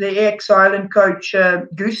issues. The ex-Ireland coach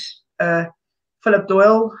Goose Philip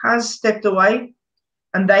Doyle has stepped away,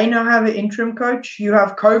 and they now have an interim coach. You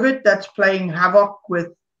have COVID that's playing havoc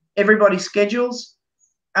with everybody's schedules,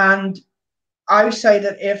 and I would say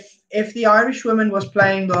that if the Irish women was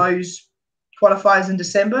playing those qualifiers in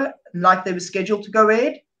December like they were scheduled to go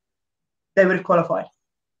ahead, they would have qualified.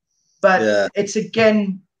 But it's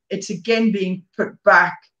again being put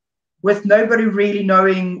back with nobody really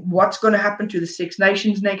knowing what's going to happen to the Six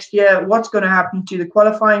Nations next year, what's going to happen to the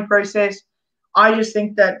qualifying process. I just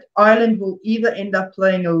think that Ireland will either end up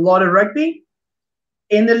playing a lot of rugby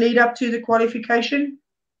in the lead up to the qualification,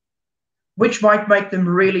 which might make them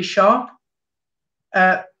really sharp,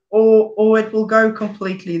 or it will go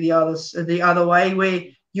completely the other way, where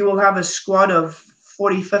you will have a squad of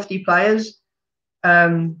 40, 50 players,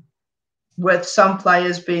 with some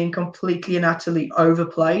players being completely and utterly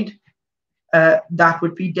overplayed. That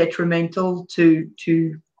would be detrimental to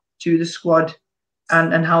the squad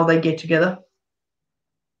and how they get together.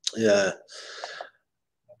 Yeah.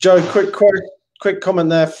 Joe, quick comment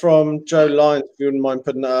there from Joe Lyons, if you wouldn't mind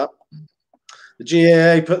putting that up.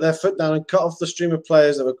 The GAA put their foot down and cut off the stream of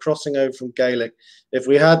players that were crossing over from Gaelic. If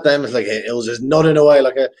we had them, it's like Ilse is nodding away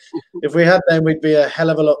if we had them, we'd be a hell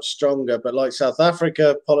of a lot stronger. But like South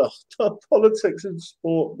Africa, politics in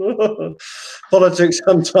sport, politics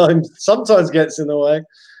sometimes gets in the way.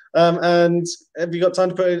 And have you got time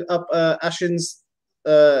to put up Ashin's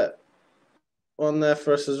one there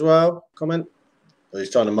for us as well? Comment. Oh, he's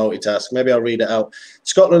trying to multitask. Maybe I'll read it out.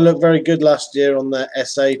 Scotland looked very good last year on their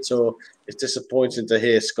SA tour. It's disappointing to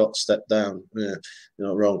hear Scott step down. Yeah, you're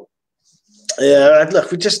not wrong. Yeah, look,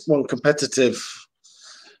 we just want competitive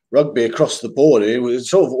rugby across the board. We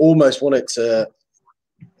sort of almost want it to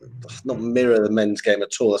not mirror the men's game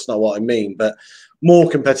at all. That's not what I mean, but more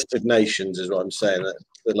competitive nations is what I'm saying.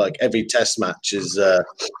 That like every test match is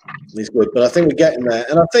good. But I think we're getting there.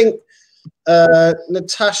 And I think,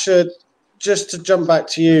 Natasha, just to jump back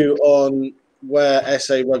to you on where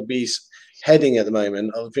SA Rugby's heading at the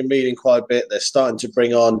moment, I've been reading quite a bit. They're starting to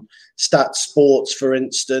bring on stat sports, for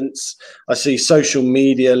instance. I see social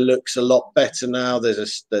media looks a lot better now.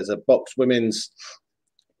 There's a Box Women's.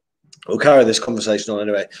 We'll carry this conversation on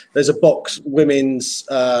anyway. There's a Box Women's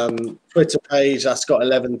Twitter page that's got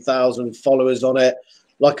 11,000 followers on it.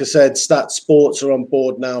 Like I said, stat sports are on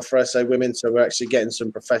board now for SA Women, so we're actually getting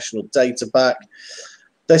some professional data back.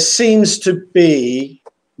 There seems to be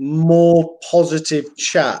more positive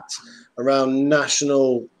chat around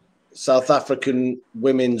national South African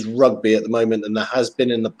women's rugby at the moment than there has been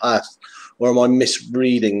in the past, or am I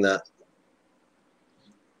misreading that?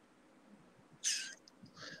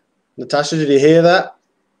 Natasha, did you hear that?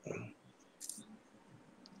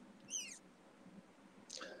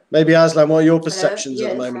 Maybe Aslam, what are your perceptions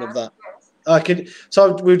at the moment of that?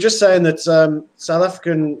 So we were just saying that South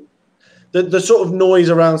African, the sort of noise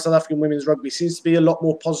around South African women's rugby seems to be a lot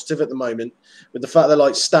more positive at the moment, with the fact that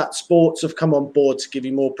like stat sports have come on board to give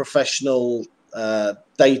you more professional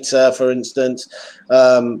data, for instance.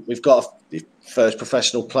 We've got a first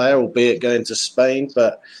professional player, albeit going to Spain,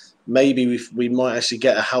 but maybe we might actually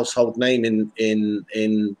get a household name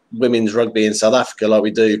in women's rugby in South Africa like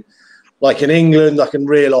we do. Like in England, I can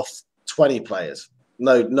reel off 20 players.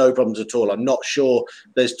 No problems at all. I'm not sure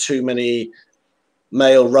there's too many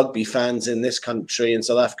male rugby fans in this country in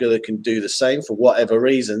South Africa that can do the same for whatever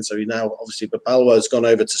reason. So now, obviously, Papalwa has gone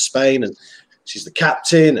over to Spain and she's the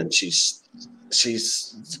captain and she's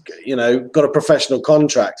got a professional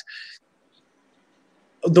contract.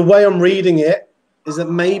 The way I'm reading it is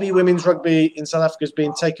that maybe women's rugby in South Africa is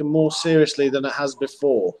being taken more seriously than it has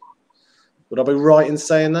before. Would I be right in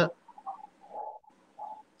saying that?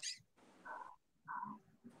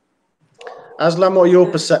 Aslam, what are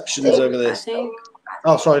your perceptions over this?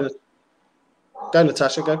 Oh, sorry. Go,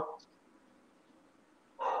 Natasha, go.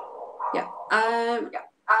 Yeah.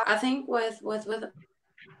 I think with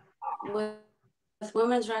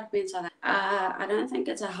women's rugby in South Africa, I don't think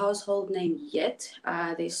it's a household name yet.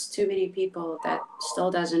 There's too many people that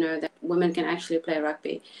still doesn't know that women can actually play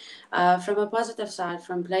rugby. From a positive side,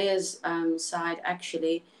 from players' side,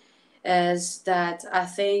 actually, is that I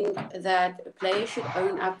think that players should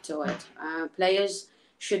own up to it. Players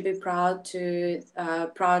should be proud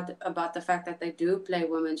about the fact that they do play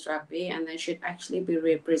women's rugby, and they should actually be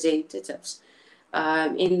representatives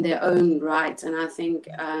in their own right. And I think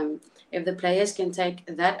if the players can take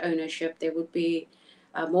that ownership, there would be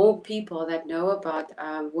more people that know about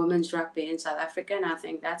women's rugby in South Africa. And I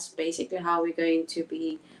think that's basically how we're going to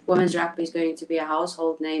be. Women's rugby is going to be a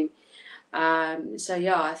household name. So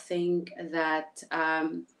yeah, I think that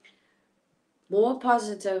more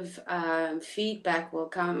positive feedback will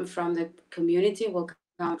come from the community, will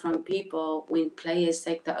come from people when players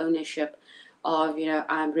take the ownership of,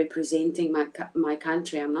 I'm representing my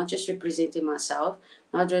country. I'm not just representing myself,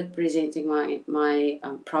 not representing my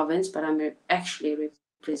province, but I'm actually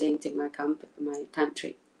representing my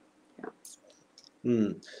country.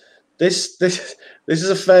 Yeah. This is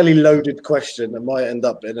a fairly loaded question that might end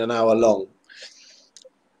up in an hour long.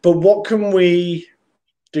 But what can we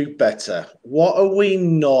do better? What are we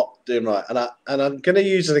not doing right? And I'm going to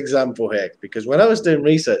use an example here, because when I was doing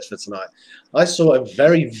research for tonight, I saw a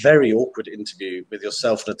very, very awkward interview with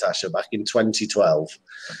yourself, Natasha, back in 2012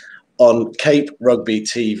 on Cape Rugby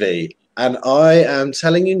TV. And I am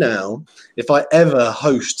telling you now, if I ever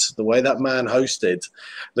host the way that man hosted,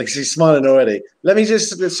 like he's smiling already. Let me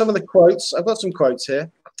just, some of the quotes. I've got some quotes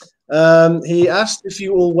here. He asked if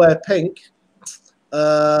you all wear pink.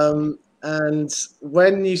 And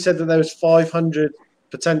when you said that there was 500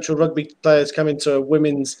 potential rugby players coming to a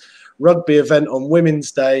women's rugby event on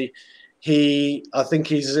Women's Day, I think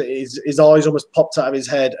his eyes almost popped out of his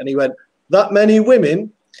head and he went, that many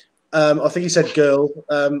women. I think he said girl,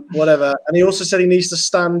 whatever, and he also said he needs to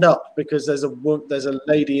stand up because there's a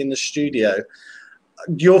lady in the studio.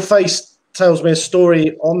 Your face tells me a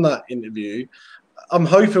story on that interview. I'm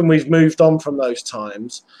hoping we've moved on from those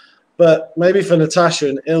times, but maybe for Natasha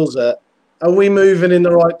and Ilse, are we moving in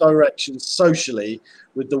the right direction socially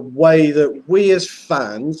with the way that we as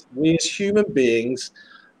fans, we as human beings,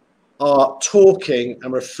 are talking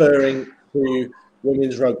and referring to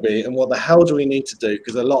women's rugby, and what the hell do we need to do?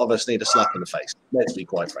 Because a lot of us need a slap in the face. Let's be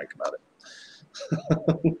quite frank about it.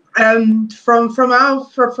 From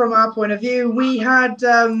our point of view, we had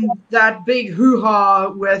that big hoo-ha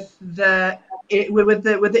with the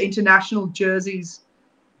international jerseys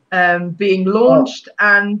being launched,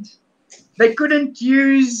 and they couldn't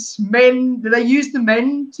use men. They used the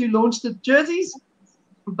men to launch the jerseys,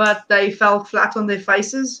 but they fell flat on their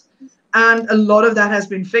faces. And a lot of that has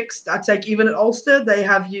been fixed. I take even at Ulster, they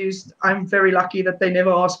have used. I'm very lucky that they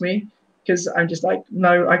never asked me because I'm just like,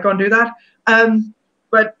 no, I can't do that.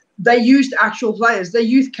 But they used actual players. They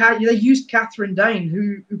used Catherine Dane,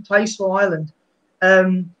 who plays for Ireland.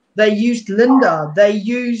 They used Linda. They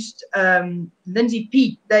used Lindsay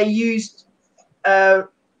Peat. They used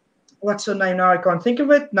what's her name now? I can't think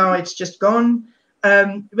of it. Now it's just gone.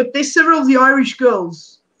 But there's several of the Irish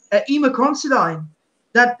girls, Emma Considine,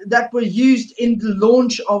 that were used in the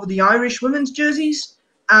launch of the Irish women's jerseys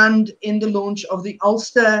and in the launch of the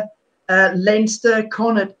Ulster, Leinster,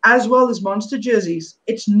 Connacht, as well as Munster jerseys.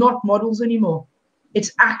 It's not models anymore.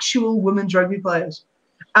 It's actual women's rugby players.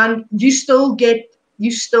 And you still get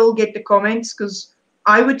the comments, because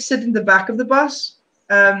I would sit in the back of the bus.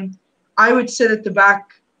 I would sit at the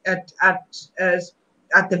back at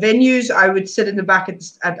the venues. I would sit in the back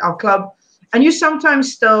at our club. And you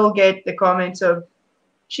sometimes still get the comments of,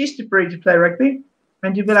 she's too pretty to play rugby.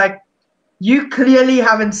 And you'd be like, you clearly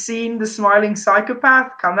haven't seen the smiling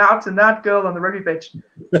psychopath come out in that girl on the rugby pitch.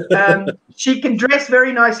 She can dress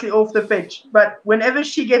very nicely off the pitch, but whenever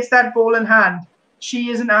she gets that ball in hand, she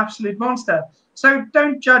is an absolute monster. So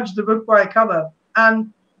don't judge the book by a cover.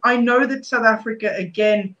 And I know that South Africa,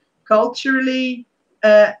 again, culturally,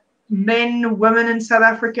 men, women in South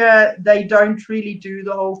Africa, they don't really do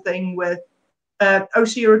the whole thing with, oh,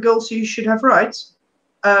 so you're a girl, so you should have rights.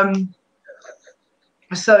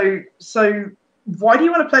 So why do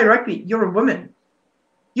you want to play rugby? You're a woman.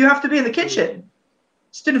 You have to be in the kitchen,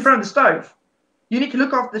 stood in front of the stove. You need to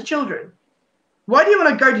look after the children. Why do you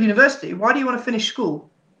want to go to university? Why do you want to finish school?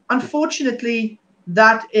 Unfortunately,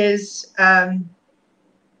 that is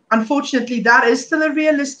still a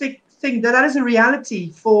realistic thing. That is a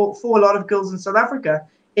reality for a lot of girls in South Africa.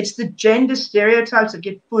 It's the gender stereotypes that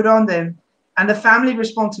get put on them and the family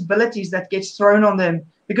responsibilities that gets thrown on them,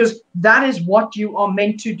 because that is what you are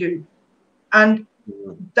meant to do. And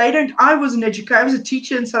they don't. I was an educator. I was a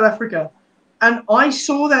teacher in South Africa, and I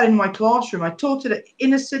saw that in my classroom. I taught at an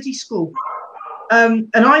inner city school, and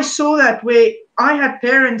I saw that where I had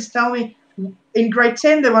parents tell me in grade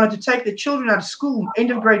 10 they wanted to take their children out of school,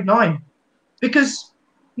 end of grade 9, because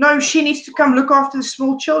no, she needs to come look after the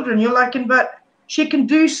small children. You're like, but she can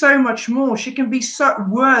do so much more. She can be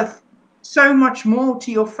worth so much more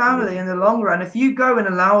to your family in the long run if you go and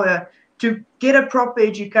allow her to get a proper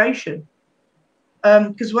education.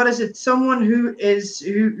 Because what is it? Someone who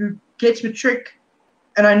gets matric,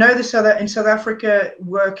 and I know in South Africa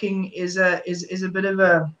working is a bit of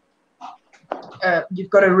a you've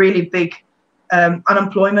got a really big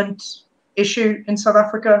unemployment issue in South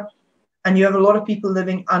Africa, and you have a lot of people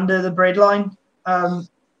living under the breadline.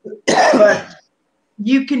 But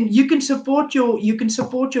you can support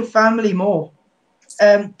your family more.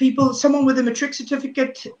 Someone with a matric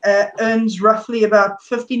certificate earns roughly about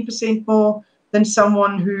 15% more than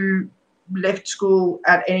someone who left school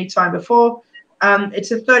at any time before.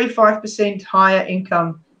 It's a 35% higher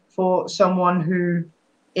income for someone who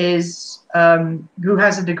has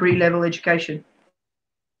a degree level education.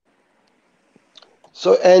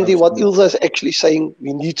 So Andy, what Ilse is actually saying,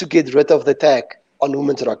 we need to get rid of the tag on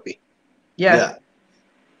women's rugby. Yeah.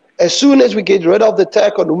 As soon as we get rid of the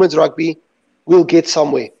tag on women's rugby, we'll get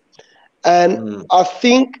somewhere. And I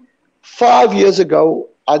think 5 years ago,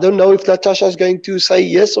 I don't know if Natasha is going to say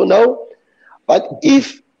yes or no, but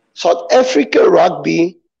if South Africa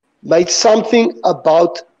rugby made something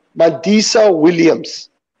about Mandisa Williams,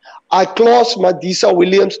 I class Mandisa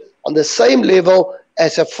Williams on the same level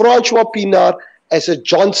as a Francois Pienaar, as a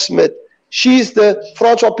John Smith. She's the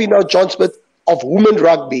Francois Pienaar, John Smith of women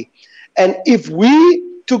rugby. And if we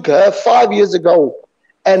took her 5 years ago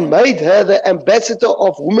and made her the ambassador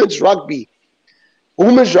of women's rugby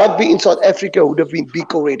in South Africa would have been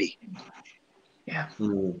big already. Yeah.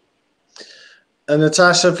 And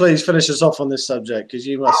Natasha, please finish us off on this subject because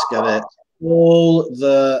you must get it all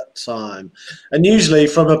the time. And usually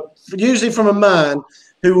from a man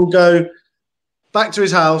who will go back to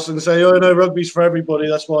his house and say, "Oh no, rugby's for everybody.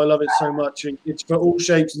 That's why I love it so much. It's for all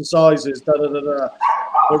shapes and sizes." Da da da da.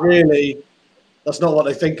 But really, that's not what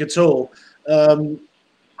they think at all.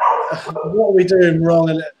 What are we doing wrong?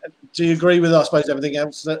 And do you agree with us about everything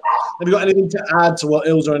else? Have you got anything to add to what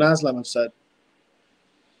Ilse and Aslam have said?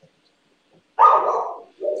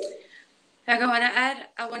 Like I want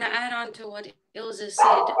to add on to what Ilse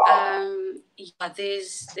said. Yeah,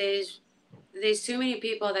 there's too many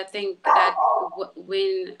people that think that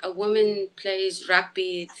when a woman plays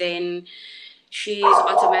rugby, then she's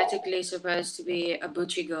automatically supposed to be a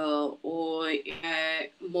butchy girl or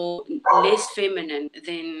less feminine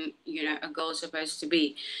than a girl's supposed to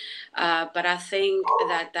be. But I think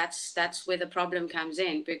that's where the problem comes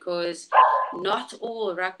in, because not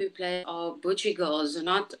all rugby players are butchy girls.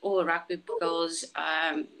 Not all rugby girls,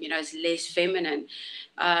 is less feminine.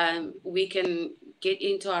 We can get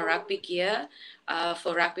into our rugby gear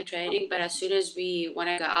for rugby training, but as soon as we want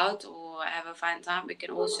to go out or have a fun time, we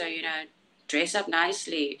can also, dress up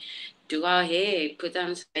nicely, do our hair, put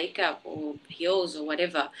on some makeup or heels or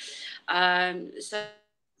whatever. So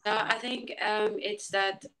I think it's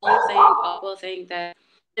that whole thing. People think that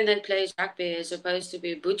that plays rugby is supposed to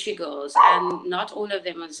be butchy girls, and not all of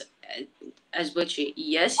them as butchy.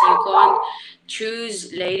 Yes, you can't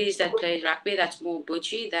choose ladies that play rugby that's more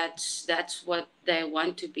butchy. That's what they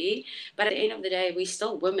want to be. But at the end of the day, we're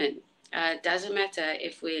still women. It doesn't matter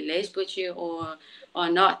if we're less butchy or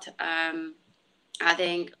not. I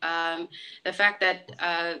think the fact that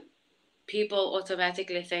people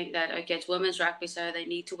automatically think that, okay, it's women's rugby, so they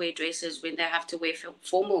need to wear dresses when they have to wear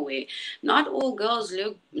formal wear. Not all girls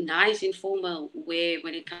look nice in formal wear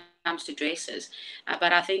when it comes to dresses.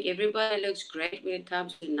 But I think everybody looks great when it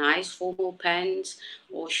comes to nice formal pants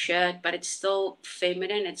or shirt, but it's still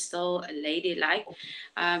feminine, it's still ladylike.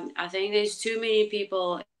 I think there's too many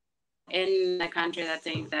people in the country that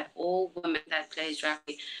think that all women that plays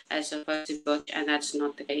rugby are supposed to be butch, and that's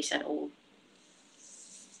not the case at all.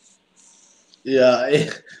 Yeah,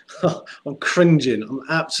 I'm cringing. I'm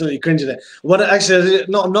absolutely cringing.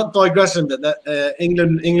 I'm not digressing, but that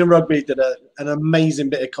England Rugby did an amazing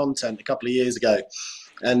bit of content a couple of years ago,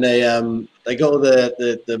 and they got all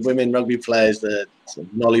the women rugby players, the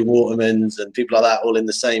Molly Watermans and people like that, all in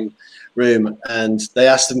the same room, and they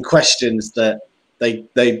asked them questions that they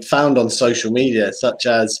found on social media, such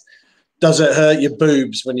as, does it hurt your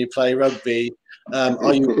boobs when you play rugby?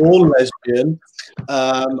 Are you all lesbian?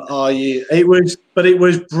 It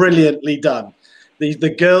was brilliantly done.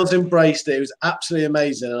 The girls embraced it. It was absolutely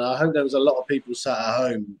amazing, and I hope there was a lot of people sat at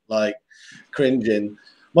home like cringing.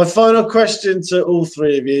 My final question to all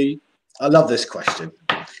three of you. I love this question.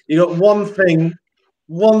 You got one thing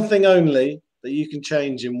only that you can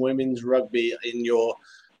change in women's rugby in your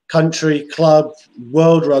country, club,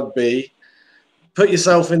 world rugby. Put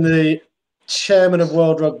yourself in the chairman of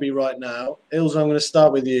World Rugby right now. Ilse, I'm going to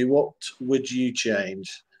start with you. What would you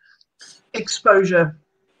change? Exposure.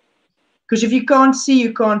 Because if you can't see,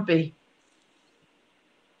 you can't be.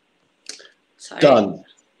 Sorry. Done.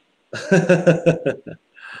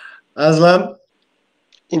 Aslam?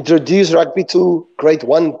 Introduce rugby to grade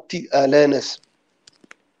 1 learners.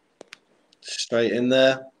 Straight in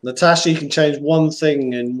there. Natasha, you can change one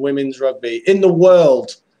thing in women's rugby in the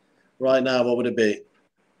world right now. What would it be?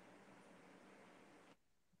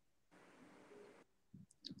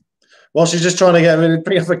 Well, she's just trying to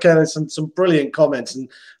bring up again some brilliant comments. And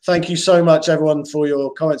thank you so much, everyone, for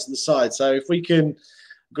your comments on the side. So if we can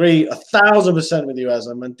agree 1,000% with you,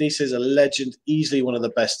 Aslam, and this is a legend, easily one of the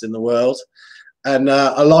best in the world. And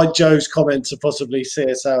I like Joe's comment to possibly see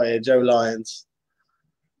us out here, Joe Lyons.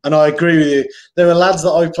 And I agree with you. There are lads that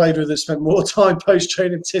I've played with that spent more time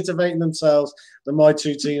post-training titivating themselves than my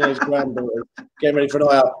two teenage granddaughters getting ready for an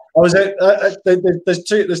night out. I was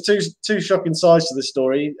there's two shocking sides to this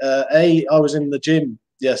story. I was in the gym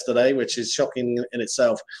yesterday, which is shocking in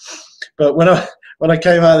itself. But when I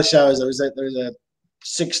came out of the showers, there was a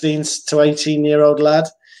 16 to 18-year-old lad,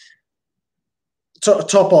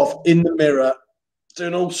 top off in the mirror,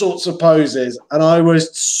 doing all sorts of poses, and I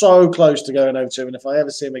was so close to going over to him. And if I ever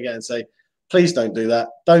see him again, say, please don't do that.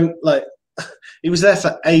 Don't He was there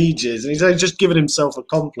for ages, and he's just given himself a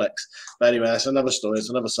complex. But anyway, that's another story. It's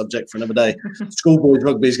another subject for another day. Schoolboys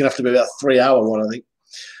rugby is going to have to be about a 3-hour one, I think.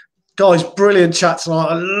 Guys, brilliant chat tonight.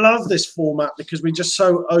 I love this format because we're just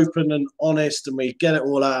so open and honest, and we get it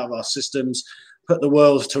all out of our systems, put the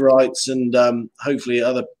world to rights, and hopefully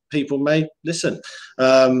other people may listen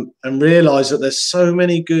and realise that there's so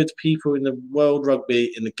many good people in the world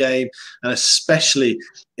rugby, in the game, and especially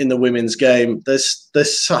in the women's game. There's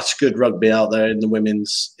such good rugby out there in the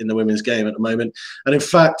women's game at the moment. And in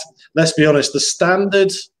fact, let's be honest, the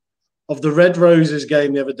standard of the Red Roses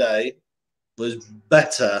game the other day was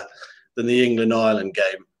better than the England-Ireland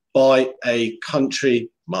game by a country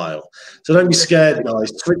mile. So don't be scared,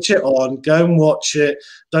 guys. Switch it on. Go and watch it.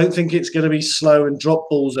 Don't think it's going to be slow and drop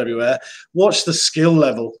balls everywhere. Watch the skill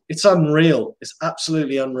level. It's unreal. It's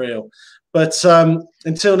absolutely unreal. But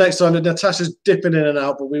until next time, Natasha's dipping in and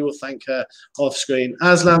out, but we will thank her off screen.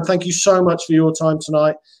 Aslam, thank you so much for your time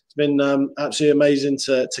tonight. It's been absolutely amazing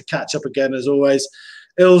to catch up again, as always.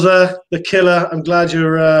 Ilse, the killer, I'm glad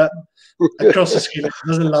you're across the screen. She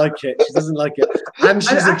doesn't like it. She doesn't like it. And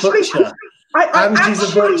she's a butcher. She's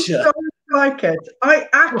a butcher. Don't like it. I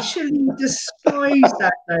actually despise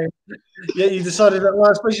that name. Yeah, you decided that,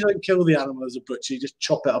 well, I suppose you don't kill the animal as a butcher, you just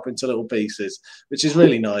chop it up into little pieces, which is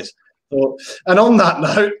really nice. So, and on that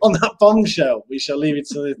note, on that bombshell, we shall leave it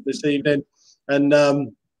to this evening. And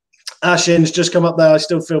Ashin's just come up there. I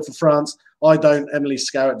still feel for France. I don't. Emily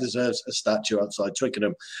Scarrett deserves a statue outside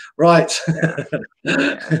Twickenham. Right.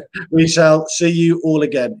 We shall see you all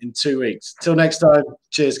again in 2 weeks. Till next time.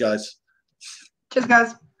 Cheers, guys. Cheers,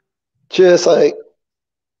 guys. Cheers,